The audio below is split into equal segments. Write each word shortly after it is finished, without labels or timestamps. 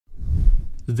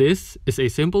This is a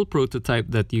simple prototype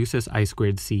that uses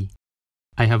I2C.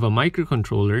 I have a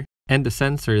microcontroller and a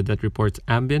sensor that reports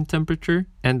ambient temperature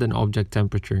and an object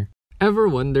temperature. Ever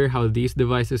wonder how these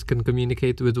devices can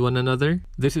communicate with one another?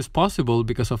 This is possible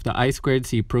because of the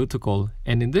I2C protocol,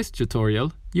 and in this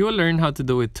tutorial, you will learn how to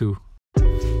do it too.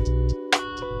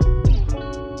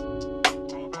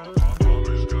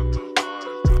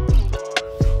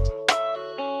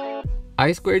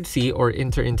 I2C or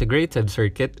interintegrated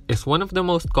circuit is one of the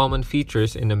most common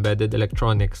features in embedded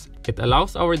electronics. It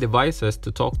allows our devices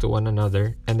to talk to one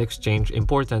another and exchange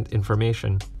important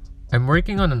information. I'm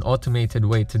working on an automated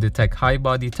way to detect high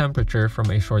body temperature from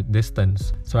a short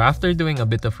distance. So after doing a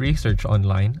bit of research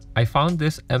online, I found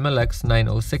this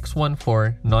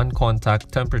MLX90614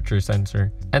 non-contact temperature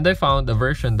sensor. And I found a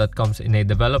version that comes in a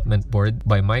development board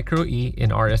by Micro E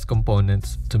in RS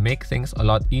Components to make things a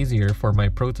lot easier for my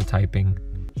prototyping.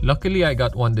 Luckily, I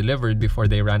got one delivered before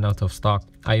they ran out of stock.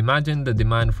 I imagine the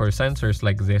demand for sensors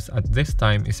like this at this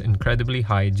time is incredibly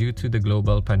high due to the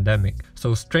global pandemic.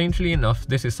 So strangely enough,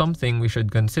 this is something we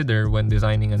should consider when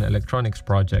designing an electronics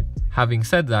project. Having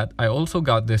said that, I also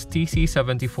got this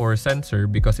TC74 sensor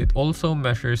because it also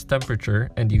measures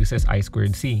temperature and uses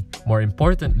I2C. More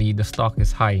importantly, the stock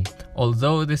is high.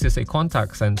 Although this is a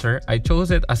contact sensor, I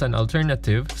chose it as an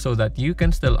alternative so that you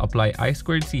can still apply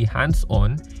I2C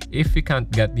hands-on if you can't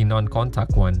get the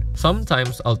non-contact one.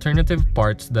 Sometimes alternative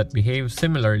parts that behave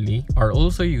similarly are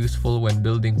also useful when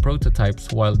building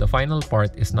prototypes while the final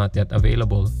part is not yet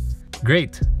available.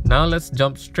 Great! Now let's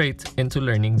jump straight into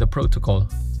learning the protocol.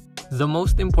 The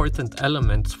most important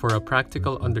elements for a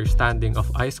practical understanding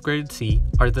of I2C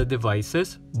are the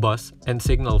devices, bus, and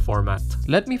signal format.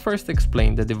 Let me first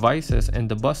explain the devices and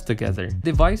the bus together.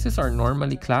 Devices are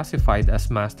normally classified as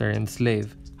master and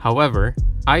slave. However,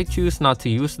 I choose not to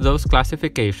use those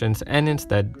classifications and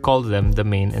instead call them the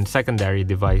main and secondary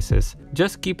devices.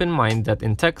 Just keep in mind that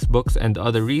in textbooks and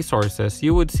other resources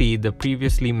you would see the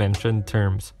previously mentioned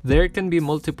terms. There can be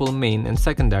multiple main and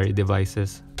secondary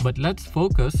devices. But let's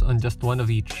focus on just one of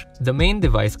each. The main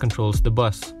device controls the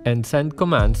bus and sends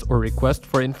commands or requests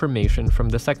for information from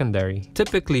the secondary.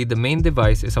 Typically, the main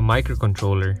device is a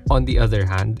microcontroller. On the other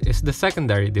hand is the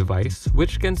secondary device,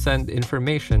 which can send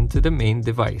information to the main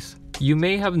device. You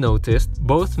may have noticed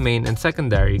both main and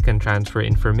secondary can transfer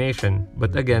information,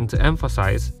 but again, to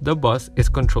emphasize, the bus is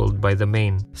controlled by the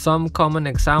main. Some common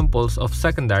examples of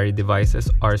secondary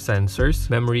devices are sensors,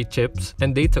 memory chips,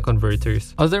 and data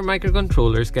converters. Other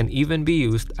microcontrollers can even be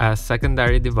used as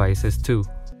secondary devices too.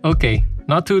 Okay,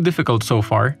 not too difficult so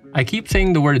far. I keep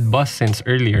saying the word bus since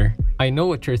earlier. I know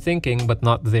what you're thinking, but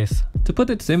not this. To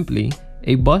put it simply,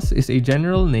 a bus is a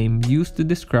general name used to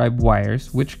describe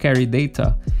wires which carry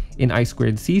data. In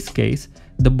I2C's case,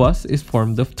 the bus is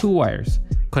formed of two wires.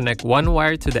 Connect one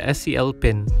wire to the SCL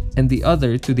pin and the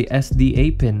other to the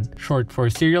SDA pin, short for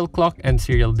serial clock and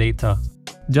serial data.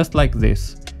 Just like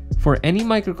this. For any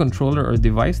microcontroller or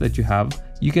device that you have,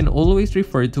 you can always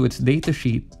refer to its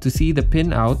datasheet to see the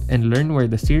pin out and learn where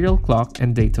the serial clock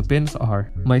and data pins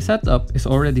are. My setup is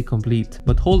already complete,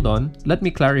 but hold on, let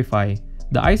me clarify.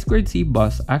 The I2C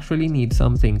bus actually needs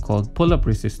something called Pullup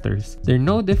resistors. They're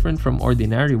no different from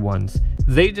ordinary ones.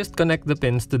 They just connect the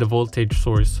pins to the voltage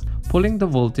source, pulling the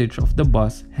voltage of the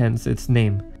bus, hence its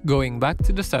name. Going back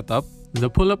to the setup, the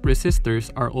Pullup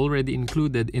resistors are already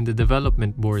included in the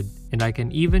development board, and I can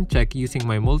even check using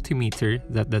my multimeter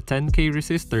that the 10K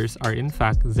resistors are in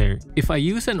fact there. If I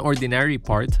use an ordinary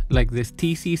part, like this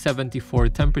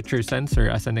TC74 temperature sensor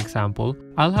as an example,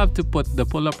 I'll have to put the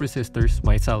Pullup resistors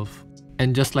myself.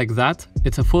 And just like that,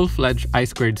 it's a full-fledged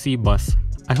I2C bus.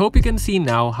 I hope you can see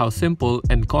now how simple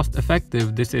and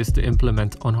cost-effective this is to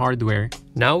implement on hardware.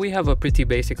 Now we have a pretty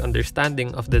basic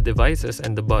understanding of the devices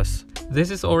and the bus. This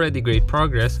is already great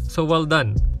progress, so well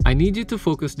done. I need you to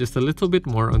focus just a little bit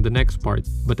more on the next part,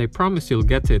 but I promise you'll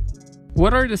get it.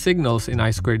 What are the signals in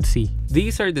I2C?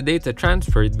 These are the data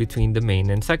transferred between the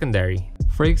main and secondary.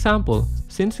 For example,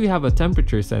 since we have a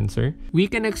temperature sensor, we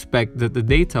can expect that the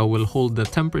data will hold the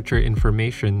temperature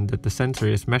information that the sensor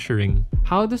is measuring.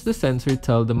 How does the sensor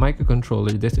tell the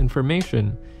microcontroller this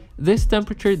information? This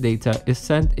temperature data is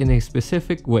sent in a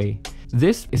specific way.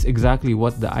 This is exactly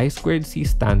what the I2C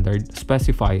standard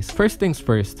specifies. First things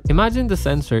first, imagine the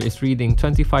sensor is reading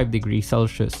 25 degrees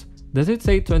Celsius. Does it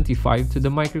say 25 to the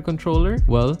microcontroller?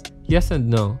 Well, yes and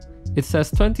no. It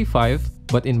says 25,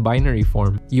 but in binary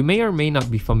form. You may or may not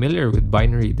be familiar with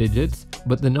binary digits,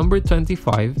 but the number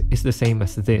 25 is the same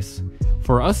as this.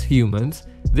 For us humans,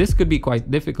 this could be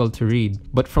quite difficult to read,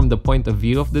 but from the point of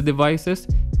view of the devices,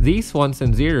 these ones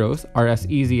and zeros are as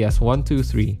easy as 1, 2,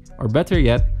 3, or better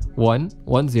yet, 1,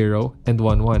 1, 0, and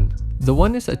 1, 1. The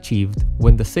 1 is achieved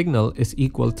when the signal is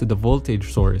equal to the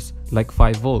voltage source, like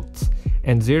 5 volts,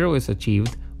 and 0 is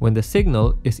achieved when the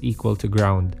signal is equal to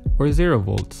ground, or 0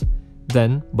 volts.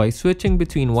 Then, by switching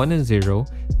between 1 and 0,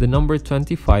 the number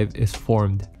 25 is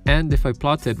formed. And if I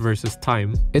plot it versus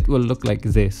time, it will look like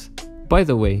this. By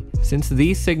the way, since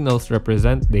these signals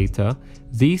represent data,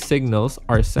 these signals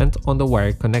are sent on the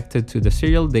wire connected to the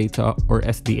serial data or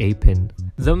SDA pin.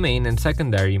 The main and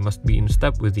secondary must be in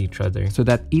step with each other so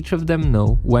that each of them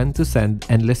know when to send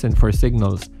and listen for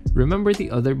signals. Remember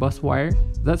the other bus wire?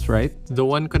 That's right, the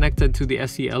one connected to the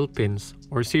SEL pins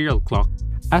or serial clock.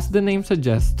 As the name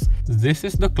suggests, this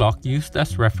is the clock used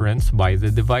as reference by the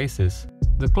devices.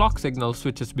 The clock signal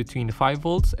switches between 5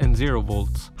 volts and 0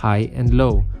 volts, high and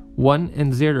low, 1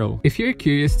 and 0. If you're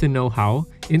curious to know how,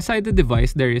 inside the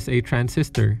device there is a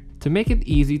transistor. To make it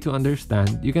easy to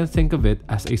understand, you can think of it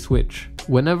as a switch.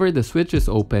 Whenever the switch is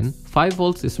open, 5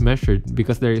 volts is measured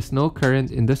because there is no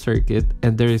current in the circuit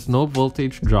and there is no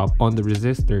voltage drop on the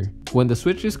resistor. When the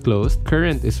switch is closed,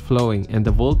 current is flowing and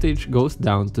the voltage goes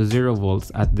down to 0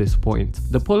 volts at this point.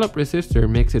 The pull-up resistor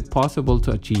makes it possible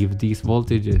to achieve these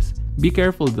voltages. Be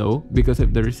careful though, because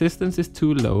if the resistance is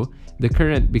too low, the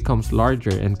current becomes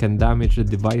larger and can damage the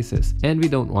devices, and we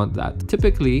don't want that.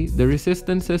 Typically, the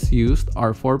resistances used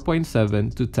are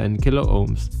 4.7 to 10 kilo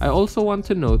ohms. I also want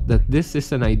to note that this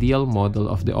is an ideal model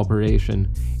of the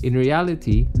operation. In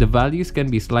reality, the values can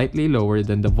be slightly lower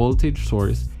than the voltage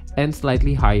source and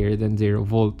slightly higher than 0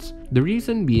 volts. The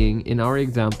reason being, in our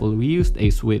example, we used a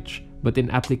switch, but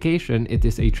in application, it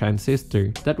is a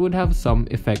transistor that would have some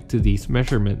effect to these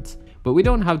measurements. But we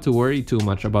don't have to worry too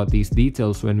much about these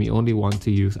details when we only want to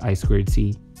use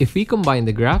I2C. If we combine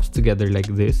the graphs together like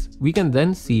this, we can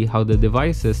then see how the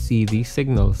devices see these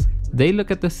signals. They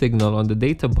look at the signal on the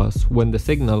data bus when the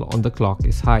signal on the clock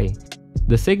is high.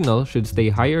 The signal should stay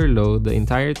high or low the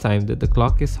entire time that the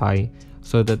clock is high,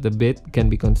 so that the bit can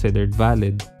be considered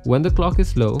valid. When the clock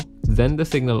is low, then the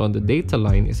signal on the data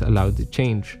line is allowed to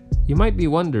change. You might be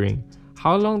wondering,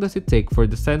 how long does it take for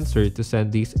the sensor to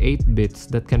send these 8 bits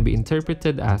that can be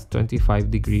interpreted as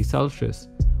 25 degrees Celsius?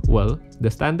 Well,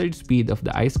 the standard speed of the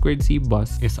I2C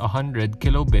bus is 100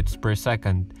 kilobits per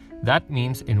second. That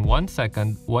means in 1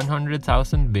 second,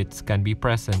 100,000 bits can be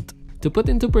present. To put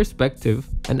into perspective,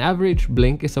 an average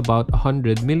blink is about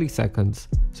 100 milliseconds.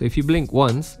 So if you blink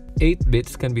once, 8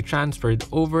 bits can be transferred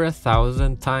over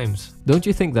 1,000 times. Don't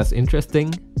you think that's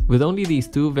interesting? With only these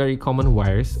two very common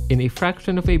wires, in a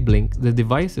fraction of a blink, the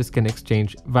devices can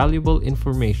exchange valuable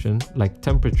information like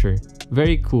temperature.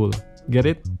 Very cool. Get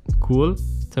it? Cool?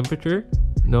 Temperature?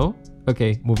 No?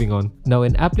 Okay, moving on. Now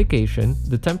in application,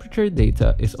 the temperature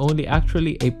data is only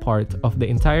actually a part of the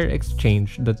entire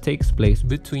exchange that takes place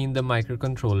between the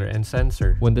microcontroller and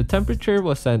sensor. When the temperature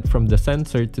was sent from the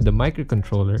sensor to the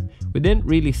microcontroller, we didn't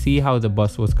really see how the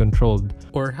bus was controlled,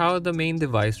 or how the main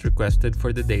device requested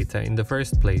for the data in the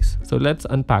first place. So let's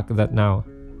unpack that now.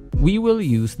 We will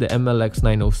use the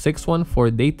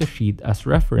MLX90614 datasheet as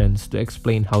reference to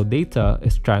explain how data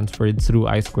is transferred through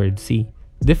I2C.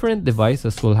 Different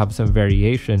devices will have some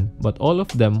variation, but all of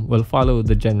them will follow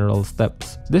the general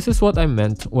steps. This is what I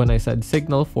meant when I said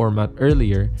signal format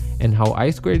earlier and how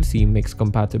I2C makes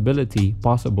compatibility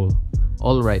possible.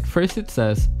 Alright, first it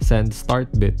says send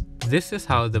start bit. This is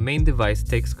how the main device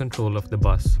takes control of the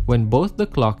bus. When both the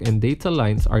clock and data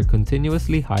lines are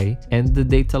continuously high and the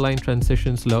data line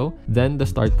transitions low, then the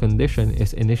start condition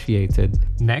is initiated.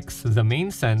 Next, the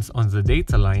main sends on the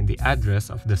data line the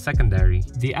address of the secondary.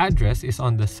 The address is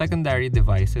on the secondary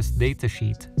device's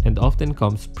datasheet and often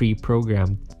comes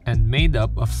pre-programmed and made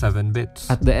up of 7 bits.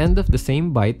 At the end of the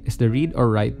same byte is the read or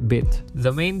write bit.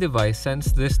 The main device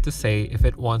sends this to say if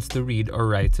it wants to read or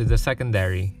write to the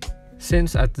secondary.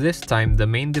 Since at this time the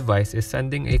main device is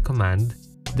sending a command,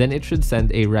 then it should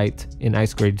send a write. In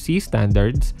I2C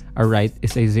standards, a write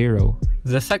is a 0.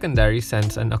 The secondary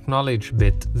sends an acknowledge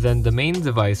bit, then the main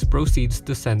device proceeds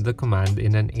to send the command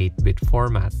in an 8-bit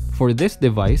format. For this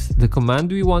device, the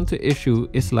command we want to issue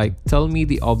is like tell me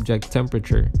the object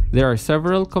temperature. There are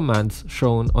several commands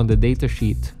shown on the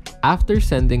datasheet. After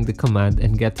sending the command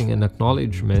and getting an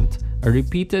acknowledgement, a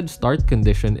repeated start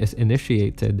condition is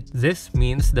initiated. This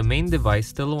means the main device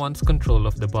still wants control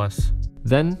of the bus.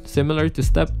 Then, similar to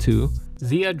step 2,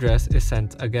 the address is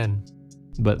sent again.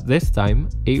 But this time,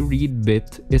 a read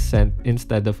bit is sent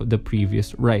instead of the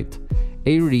previous write.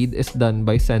 A read is done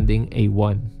by sending a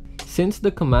 1. Since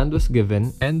the command was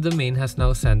given and the main has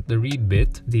now sent the read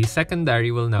bit, the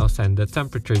secondary will now send the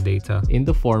temperature data in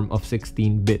the form of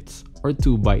 16 bits or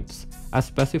 2 bytes as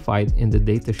specified in the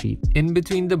datasheet. In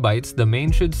between the bytes, the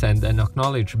main should send an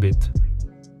acknowledge bit.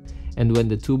 and when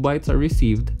the 2 bytes are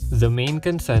received, the main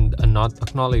can send a not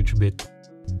acknowledged bit.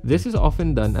 This is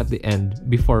often done at the end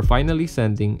before finally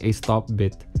sending a stop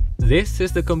bit. This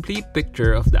is the complete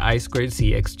picture of the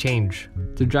I2C exchange.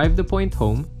 To drive the point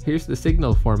home, here's the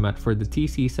signal format for the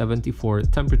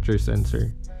TC74 temperature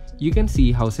sensor. You can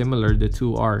see how similar the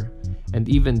two are, and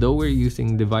even though we're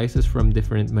using devices from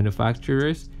different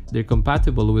manufacturers, they're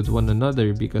compatible with one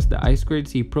another because the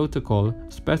I2C protocol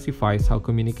specifies how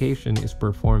communication is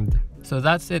performed. So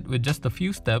that's it. With just a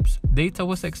few steps, data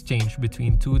was exchanged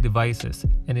between two devices,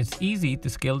 and it's easy to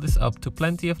scale this up to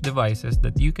plenty of devices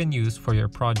that you can use for your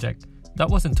project. That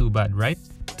wasn't too bad, right?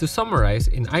 To summarize,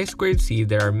 in I2C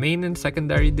there are main and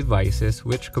secondary devices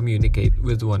which communicate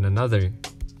with one another.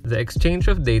 The exchange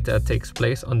of data takes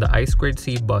place on the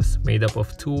I2C bus made up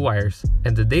of 2 wires,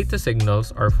 and the data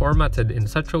signals are formatted in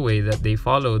such a way that they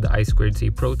follow the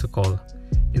I2C protocol.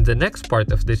 In the next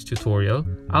part of this tutorial,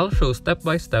 I'll show step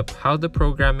by step how the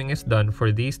programming is done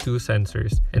for these 2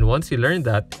 sensors, and once you learn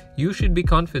that, you should be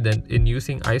confident in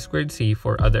using I2C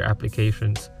for other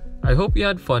applications. I hope you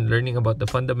had fun learning about the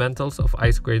fundamentals of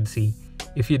I2C.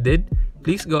 If you did,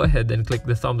 please go ahead and click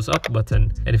the thumbs up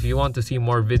button, and if you want to see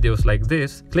more videos like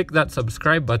this, click that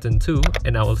subscribe button too,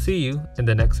 and I will see you in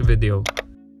the next video.